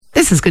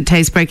This is Good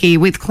Taste Brekkie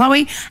with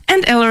Chloe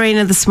and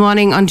Ellerina this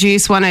morning on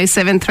Juice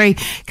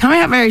 107.3. Coming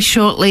up very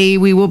shortly,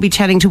 we will be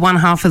chatting to one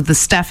half of the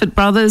Stafford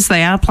brothers.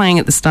 They are playing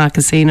at the Star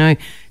Casino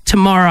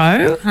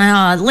tomorrow. Oh,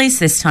 at least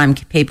this time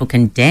people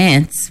can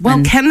dance.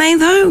 Well, can they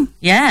though?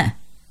 Yeah,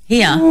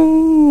 here.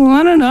 Oh,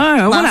 I don't know.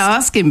 I want to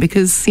ask him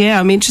because,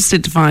 I'm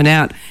interested to find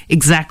out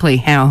exactly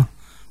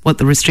what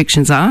the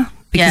restrictions are.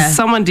 Because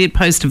someone did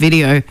post a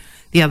video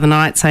the other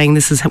night saying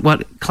this is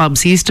what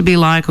clubs used to be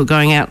like, or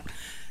going out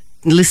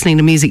listening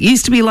to music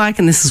used to be like,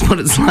 and this is what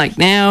it's like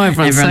now.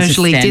 Everyone's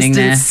socially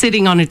distanced,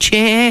 sitting on a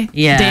chair,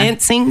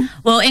 dancing.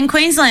 Well, in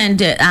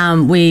Queensland,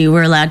 we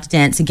were allowed to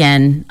dance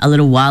again a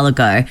little while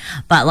ago,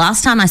 but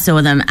last time I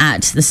saw them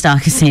at the Star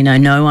Casino,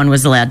 no one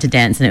was allowed to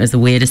dance, and it was the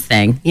weirdest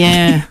thing.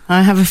 Yeah,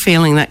 I have a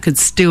feeling that could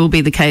still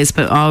be the case,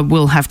 but I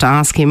will have to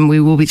ask him. We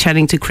will be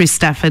chatting to Chris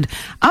Stafford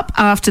up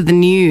after the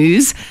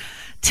news.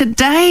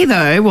 Today,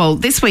 though,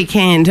 this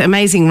weekend,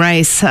 Amazing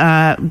Race,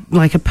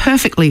 like a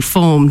perfectly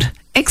formed,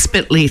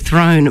 expertly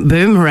thrown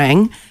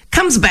boomerang,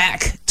 comes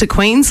back to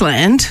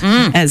Queensland,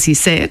 as you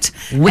said.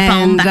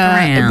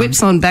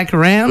 Whips on back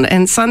around.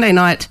 And Sunday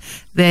night,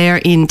 they're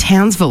in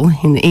Townsville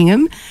in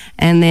Ingham.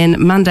 And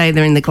then Monday,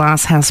 they're in the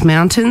Glasshouse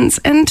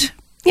Mountains. And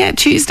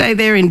Tuesday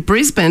they're in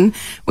Brisbane.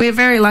 We're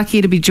very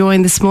lucky to be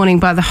joined this morning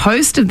by the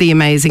host of the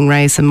Amazing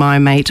Race and my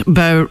mate,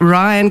 Bo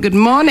Ryan. Good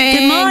morning.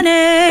 Good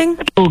morning.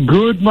 Oh,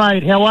 good,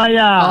 mate. How are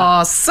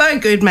ya? Oh, so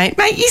good, mate.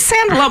 Mate, you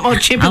sound a lot more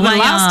chipper than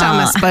last time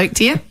I spoke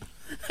to you.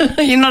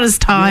 You're not as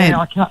tired.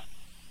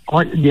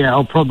 Yeah,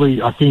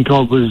 I think I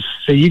was...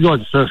 So you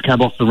guys first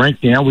came off the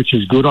rank now, which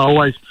is good.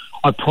 I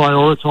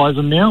prioritise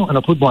them now, and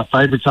I put my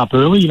favourites up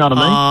early, you know what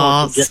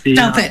I Oh, mean?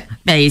 stop it.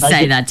 Yeah, you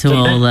say that to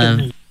all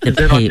the then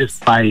I peeps.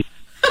 just fade.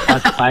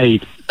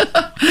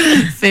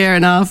 Fair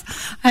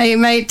enough. Hey,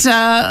 mate,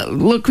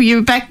 look,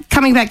 you're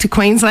coming back to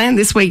Queensland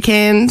this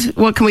weekend.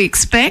 What can we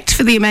expect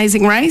for the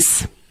Amazing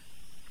Race?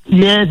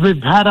 Yeah,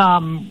 we've had,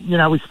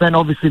 we spent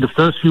obviously the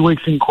first few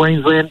weeks in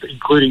Queensland,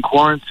 including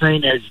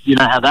quarantine, as you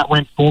know how that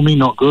went for me,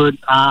 not good.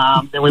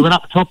 Then we went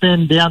up the top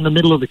end, down the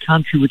middle of the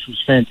country, which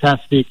was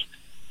fantastic.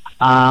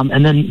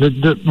 And then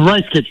the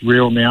race gets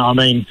real now. I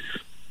mean,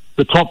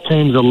 the top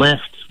teams are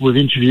left. We've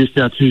introduced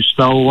our two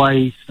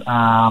stowaways.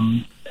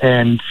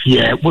 And,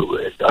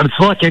 it's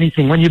like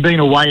anything. When you've been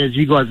away, as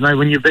you guys know,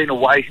 when you've been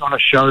away on a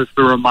show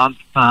for a month,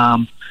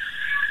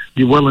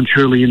 you're well and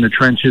truly in the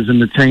trenches,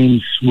 and the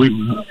teams,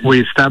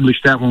 we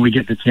establish that when we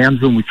get to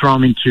Townsville, and we throw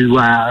them into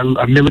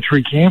a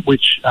military camp,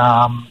 which,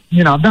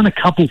 I've done a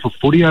couple for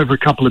footy over a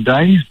couple of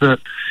days, but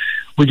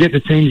we get the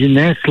teams in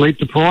there, sleep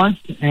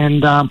deprived,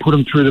 and put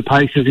them through the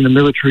paces in a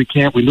military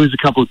camp. We lose a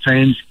couple of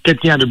teams,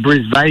 get down to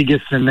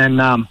Vegas, and then,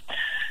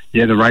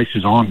 the race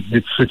is on.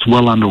 It's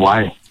well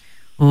underway.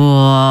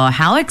 Oh,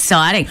 how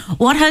exciting.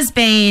 What has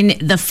been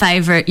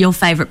your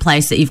favourite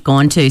place that you've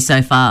gone to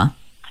so far?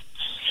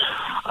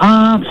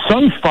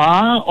 So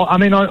far, I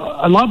mean,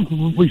 I love,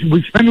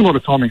 we spend a lot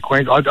of time in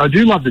Queensland. I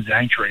do love the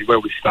Daintree where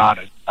we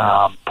started,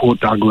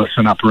 Port Douglas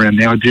and up around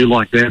there. I do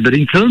like that. But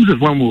in terms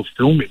of when we'll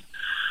film it,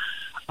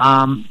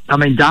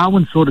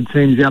 Darwin sort of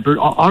teams out, but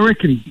I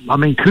reckon,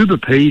 Coober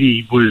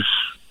Pedy was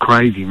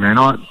crazy, man.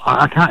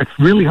 I can't, it's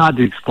really hard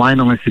to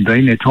explain unless you've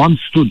been there. Time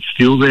stood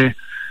still there.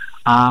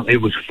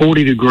 It was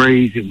 40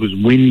 degrees, it was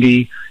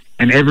windy,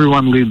 and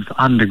everyone lives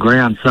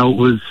underground. So it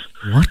was...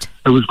 What?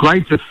 It was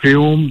great to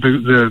film.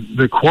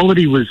 The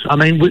quality was...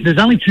 there's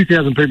only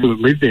 2,000 people that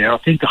live there. I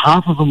think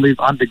half of them live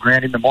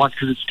underground in the mines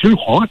because it's too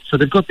hot. So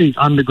they've got these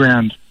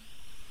underground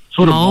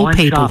sort of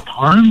mine-shaft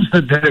homes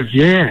that have...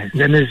 Yeah.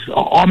 And there's...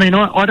 I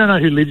don't know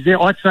who lives there.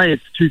 I'd say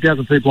it's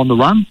 2,000 people on the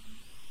run.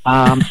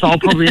 So I'll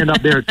probably end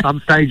up there at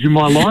some stage in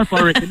my life.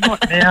 I reckon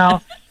not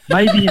now.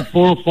 Maybe in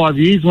 4 or 5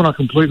 years when I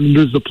completely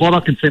lose the plot, I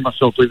can see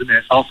myself living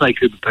there. So I'll say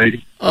Coober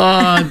Pedy.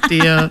 Oh,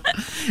 dear.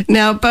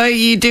 Now, Bo,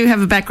 you do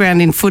have a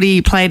background in footy.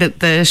 You played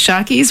at the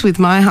Sharkies with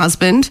my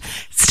husband.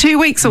 It's 2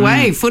 weeks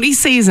away, footy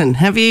season.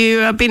 Have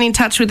you been in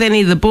touch with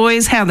any of the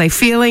boys? How are they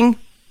feeling?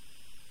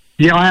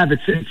 Yeah, I have.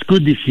 It's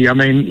good this year.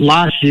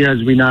 Last year,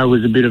 as we know,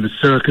 was a bit of a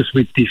circus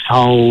with this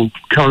whole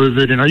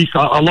COVID. And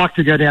I like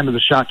to go down to the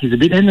Sharkies a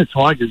bit, and the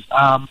Tigers.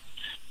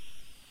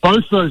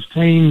 Both those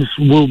teams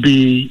will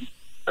be...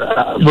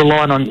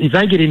 relying on, if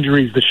they get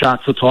injuries, the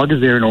Sharks or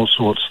Tigers, they're in all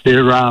sorts.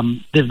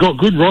 They've got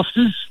good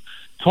rosters.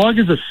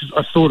 Tigers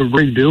are sort of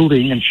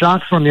rebuilding, and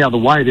Sharks are on the other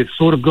way. They've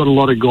sort of got a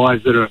lot of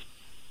guys that are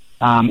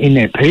in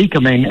their peak.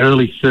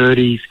 Early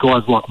 30s,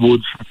 guys like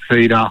Woods,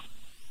 Feeder,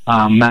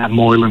 Matt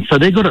Moylan. So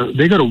they've got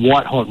a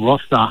white hot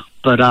roster,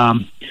 but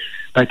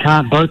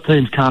both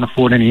teams can't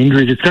afford any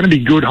injuries. It's going to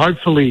be good.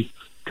 Hopefully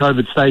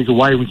COVID stays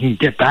away. We can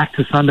get back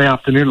to Sunday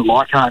afternoon at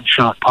Leichhardt and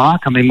Shark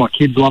Park. My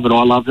kids love it.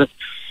 I love it.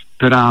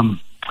 But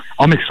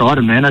I'm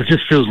excited, man. It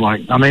just feels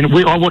like...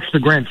 I watched the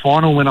grand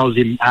final when I was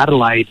in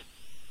Adelaide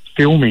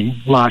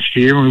filming last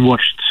year, and we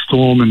watched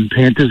Storm and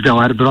Panthers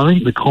go at it, but I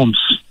think the comp's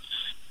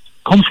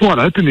wide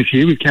open this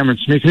year with Cameron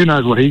Smith. Who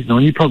knows what he's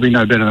doing? You probably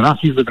know better than us.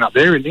 He's living up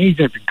there, and he's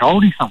up in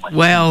Goldie somewhere.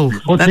 Well,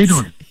 what's he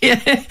doing? Yeah,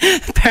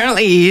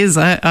 apparently he is.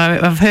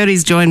 I've heard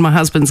he's joined my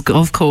husband's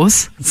golf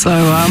course. So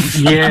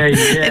Yeah.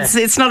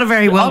 it's not a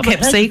very well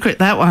kept secret,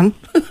 that one.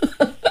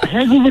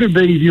 How good would it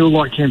be if you were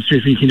like Cam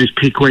Smith and you can just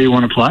pick where you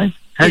want to play?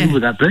 How good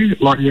would that be?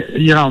 Like,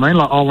 you know what I mean?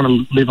 Like, I want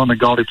to live on the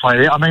Goldie play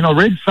there. I mean, I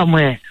read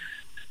somewhere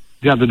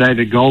the other day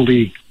that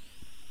Goldie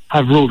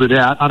have ruled it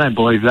out. I don't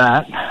believe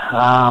that.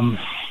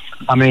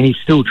 I mean, he's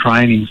still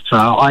training, so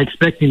I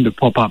expect him to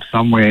pop up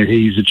somewhere.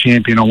 He's a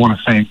champion. I want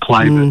to see him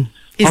play. But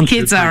his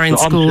kids are in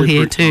school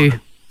here too,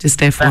 just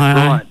FYI. That's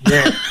right,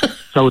 yeah.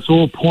 So it's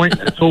all pointing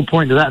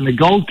to that. And the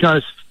Gold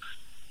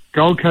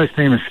Coast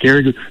team are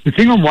scary good. The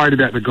thing I'm worried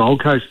about the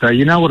Gold Coast, though,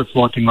 you know what it's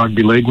like in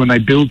rugby league when they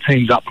build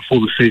teams up before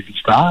the season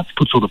starts,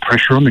 puts all the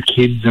pressure on the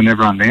kids and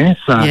everyone there.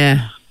 So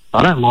yeah.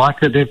 I don't like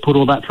that they've put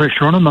all that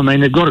pressure on them. I mean,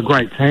 they've got a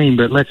great team,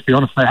 but let's be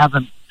honest, they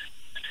haven't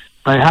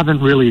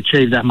really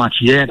achieved that much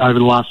yet over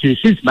the last few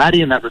since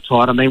Maddie and that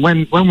retired. I mean,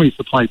 when we used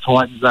to play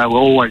Titans, they were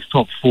always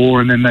top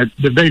four, and then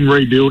they've been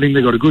rebuilding.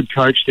 They've got a good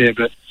coach there,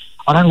 but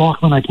I don't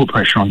like when they put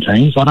pressure on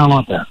teams. I don't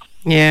like that.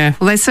 Yeah,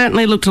 well, they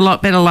certainly looked a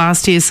lot better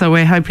last year, so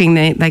we're hoping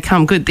they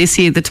come good this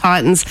year, the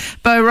Titans.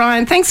 Beau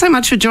Ryan, thanks so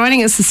much for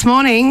joining us this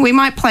morning. We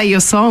might play your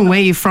song, Where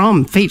You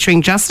From,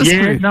 featuring Justice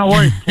Group. Yeah, no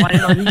worries.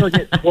 I think I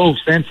get 12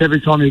 cents every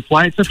time you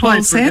play it. So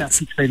 12 cents? About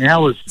 16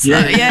 hours.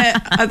 Yeah. So, yeah,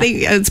 I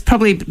think it's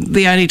probably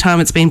the only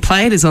time it's been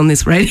played is on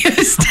this radio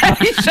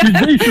station.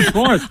 You'd be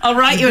surprised. I'll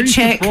write you a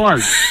check.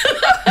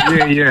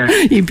 Yeah.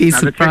 You'd be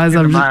surprised.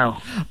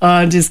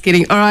 I'm just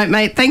kidding. All right,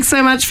 mate. Thanks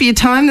so much for your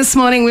time this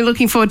morning. We're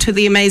looking forward to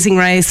the Amazing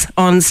Race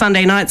on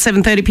Sunday night,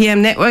 7:30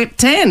 p.m. Network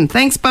 10.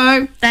 Thanks,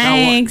 Beau.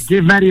 Thanks.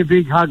 Give Maddie a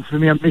big hug for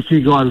me. I miss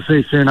you guys. I'll see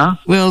you soon, huh?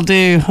 Will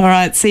do. All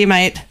right. See you,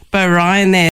 mate. Beau Ryan there.